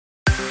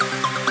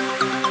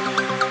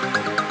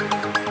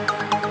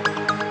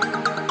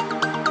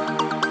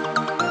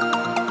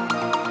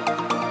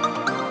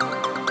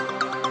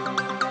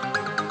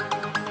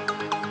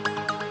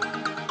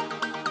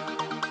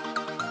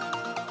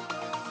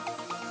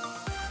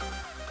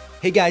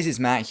Hey guys, it's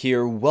Matt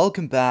here,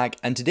 welcome back,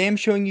 and today I'm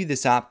showing you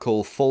this app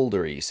called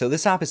Foldery. So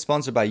this app is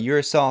sponsored by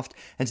Eurosoft,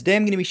 and today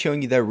I'm going to be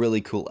showing you their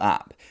really cool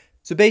app.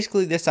 So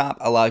basically this app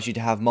allows you to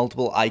have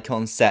multiple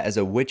icons set as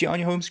a widget on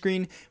your home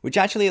screen, which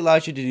actually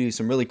allows you to do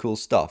some really cool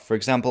stuff. For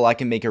example, I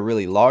can make a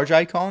really large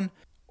icon,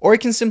 or I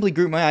can simply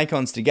group my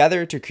icons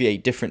together to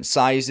create different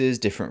sizes,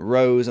 different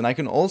rows, and I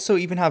can also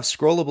even have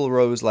scrollable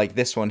rows like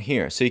this one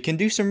here. So you can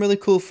do some really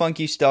cool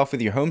funky stuff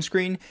with your home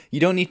screen. You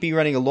don't need to be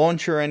running a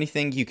launcher or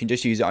anything, you can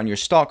just use it on your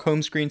stock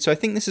home screen. So I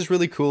think this is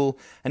really cool,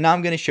 and now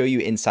I'm going to show you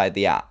inside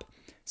the app.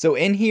 So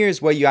in here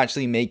is where you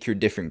actually make your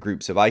different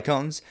groups of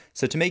icons.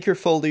 So to make your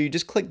folder, you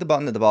just click the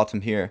button at the bottom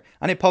here,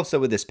 and it pops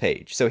up with this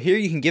page. So here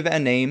you can give it a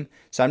name,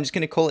 so I'm just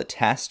going to call it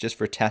test, just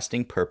for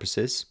testing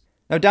purposes.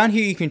 Now down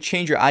here you can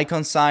change your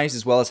icon size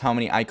as well as how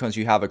many icons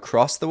you have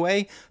across the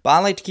way, but I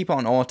like to keep it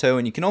on auto,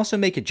 and you can also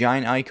make a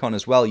giant icon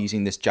as well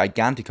using this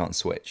giganticon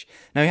switch.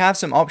 Now you have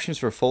some options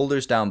for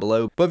folders down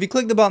below, but if you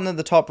click the button at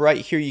the top right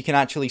here, you can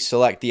actually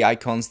select the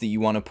icons that you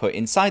want to put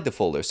inside the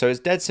folder. So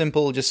it's dead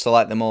simple, just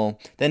select them all.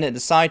 Then at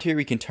the side here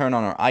we can turn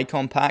on our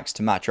icon packs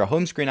to match our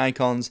home screen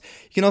icons.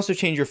 You can also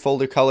change your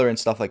folder color and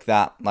stuff like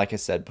that, like I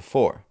said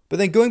before. But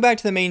then going back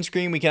to the main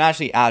screen, we can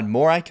actually add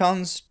more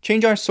icons,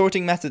 change our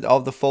sorting method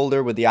of the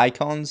folder with the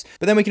icons,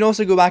 but then we can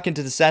also go back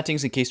into the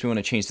settings in case we want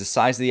to change the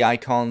size of the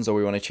icons, or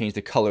we want to change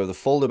the color of the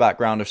folder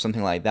background or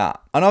something like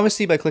that. And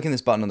obviously by clicking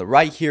this button on the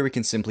right here, we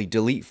can simply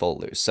delete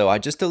folders. So I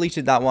just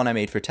deleted that one I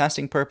made for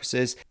testing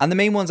purposes, and the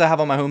main ones I have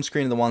on my home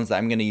screen are the ones that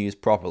I'm going to use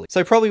properly. So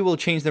I probably will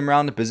change them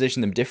around and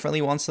position them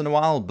differently once in a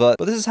while, but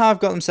this is how I've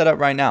got them set up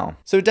right now.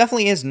 So it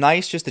definitely is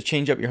nice just to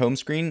change up your home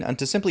screen, and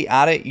to simply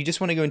add it, you just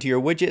want to go into your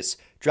widgets,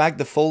 drag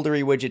the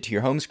Foldery widget to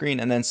your home screen,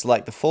 and then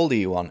select the folder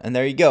you want, and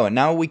there you go. And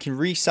now we can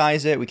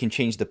resize it, we can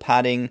change the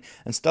padding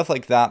and stuff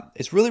like that.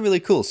 It's really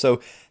cool.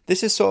 So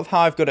this is sort of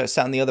how I've got it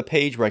set on the other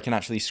page, where I can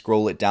actually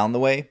scroll it down the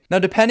way. Now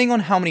depending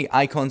on how many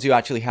icons you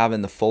actually have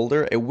in the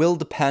folder, it will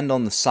depend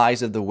on the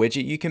size of the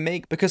widget you can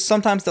make, because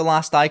sometimes the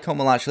last icon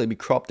will actually be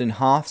cropped in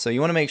half, so you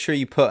want to make sure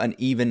you put an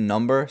even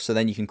number so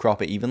then you can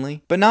crop it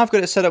evenly. But now I've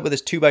got it set up with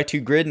this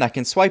 2x2 grid, and I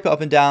can swipe it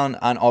up and down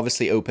and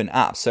obviously open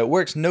apps. So it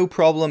works no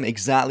problem,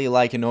 exactly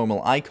like a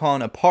normal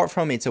icon, apart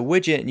from it's a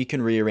widget and you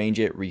can rearrange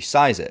it,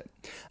 resize it.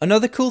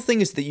 Another cool thing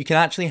is that you can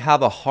actually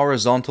have a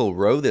horizontal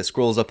row that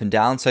scrolls up and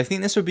down, so I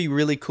think this would be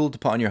really cool to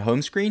put on your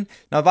home screen.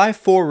 Now if I have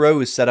 4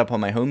 rows set up on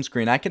my home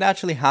screen, I could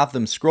actually have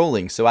them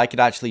scrolling, so I could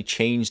actually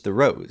change the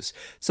rows.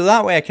 So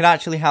that way I could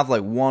actually have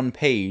like one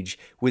page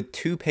with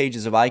 2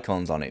 pages of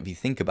icons on it, if you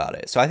think about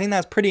it. So I think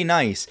that's pretty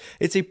nice.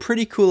 It's a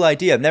pretty cool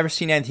idea. I've never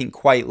seen anything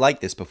quite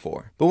like this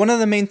before. But one of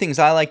the main things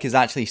I like is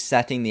actually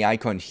setting the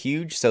icon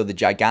huge, so the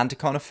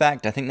giganticon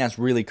effect. I think that's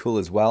really cool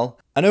as well.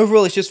 And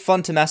overall, it's just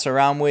fun to mess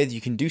around with.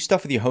 You can do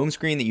stuff with your home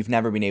screen that you've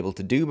never been able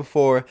to do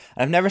before.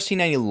 And I've never seen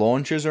any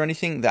launchers or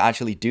anything that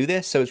actually do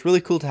this, so it's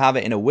really cool to have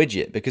it in a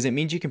widget, because it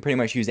means you can pretty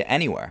much use it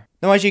anywhere.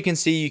 Now as you can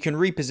see, you can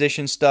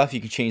reposition stuff, you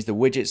can change the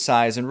widget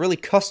size, and really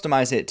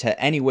customize it to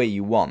any way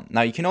you want.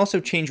 Now you can also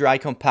change your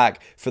icon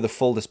pack for the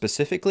folder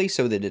specifically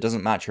so that it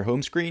doesn't match your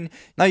home screen.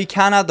 Now you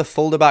can add the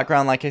folder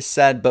background like I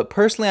said, but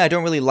personally I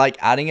don't really like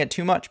adding it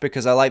too much,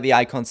 because I like the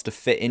icons to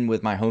fit in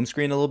with my home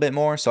screen a little bit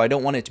more, so I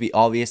don't want it to be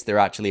obvious they're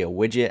actually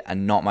a widget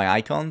and not my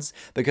icons,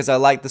 because I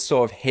like the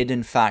sort of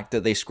hidden fact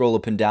that they scroll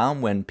up and down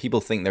when people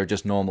think they're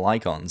just normal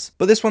icons.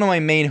 But this one on my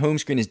main home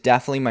screen is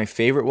definitely my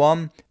favorite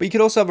one, but you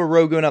could also have a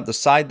row going up the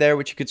side there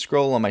which you could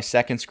scroll on my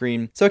second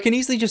screen. So I can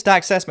easily just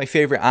access my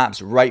favorite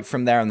apps right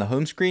from there on the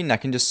home screen. I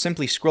can just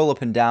simply scroll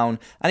up and down,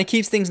 and it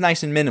keeps things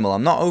nice and minimal.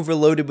 I'm not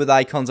overloaded with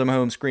icons on my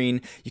home screen.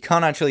 You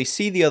can't actually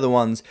see the other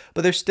ones,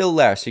 but they're still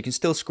there, so you can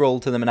still scroll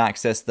to them and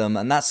access them,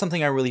 and that's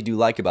something I really do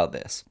like about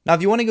this. Now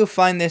if you want to go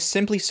find this,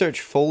 simply search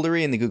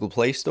Foldery in the Google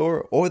Play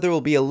Store, or there will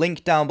be a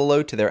link down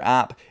below to their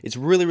app. It's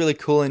really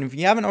cool, and if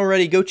you haven't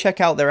already, go check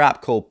out their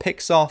app called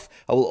Pixoff.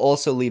 I will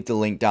also leave the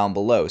link down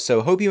below.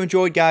 So hope you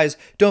enjoyed, guys.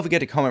 Don't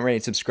forget to comment, rate,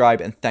 and subscribe,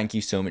 and thank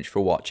you so much for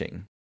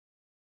watching.